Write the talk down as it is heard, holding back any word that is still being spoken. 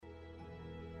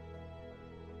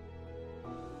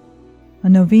A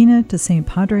Novena to St.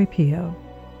 Padre Pio,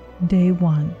 Day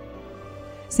 1.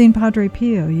 St. Padre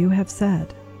Pio, you have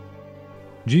said,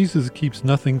 Jesus keeps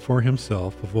nothing for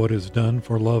himself of what is done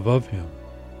for love of him,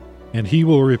 and he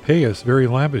will repay us very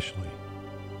lavishly.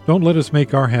 Don't let us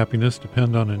make our happiness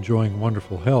depend on enjoying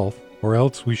wonderful health, or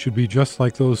else we should be just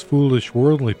like those foolish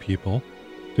worldly people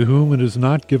to whom it is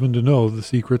not given to know the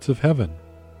secrets of heaven.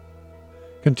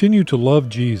 Continue to love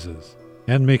Jesus,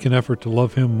 and make an effort to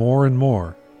love him more and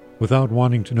more, without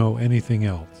wanting to know anything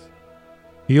else.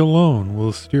 He alone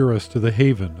will steer us to the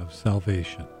haven of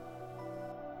salvation.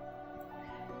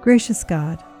 Gracious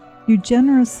God, you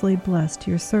generously blessed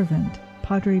your servant,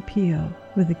 Padre Pio,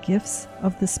 with the gifts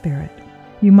of the Spirit.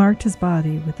 You marked his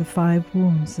body with the 5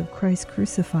 wounds of Christ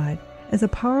crucified as a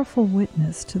powerful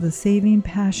witness to the saving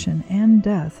passion and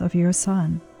death of your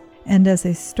Son, and as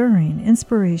a stirring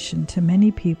inspiration to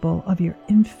many people of your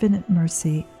infinite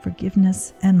mercy,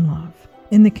 forgiveness, and love.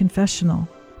 In the confessional,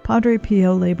 Padre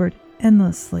Pio labored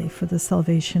endlessly for the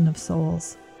salvation of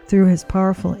souls. Through his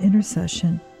powerful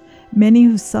intercession, many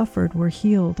who suffered were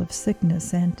healed of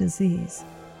sickness and disease.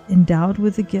 Endowed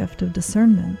with the gift of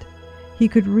discernment, he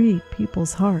could read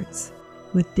people's hearts.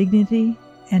 With dignity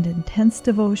and intense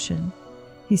devotion,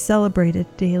 he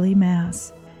celebrated daily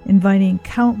Mass, inviting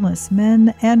countless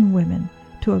men and women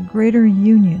to a greater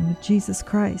union with Jesus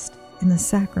Christ in the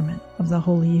sacrament of the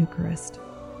Holy Eucharist.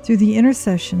 Through the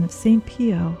intercession of St.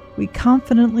 Pio, we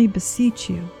confidently beseech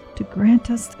you to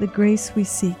grant us the grace we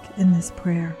seek in this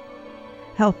prayer.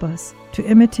 Help us to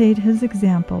imitate his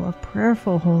example of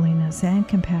prayerful holiness and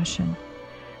compassion,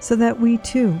 so that we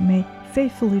too may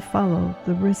faithfully follow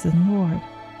the risen Lord,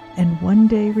 and one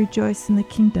day rejoice in the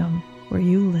kingdom where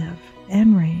you live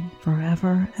and reign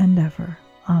forever and ever.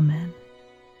 Amen.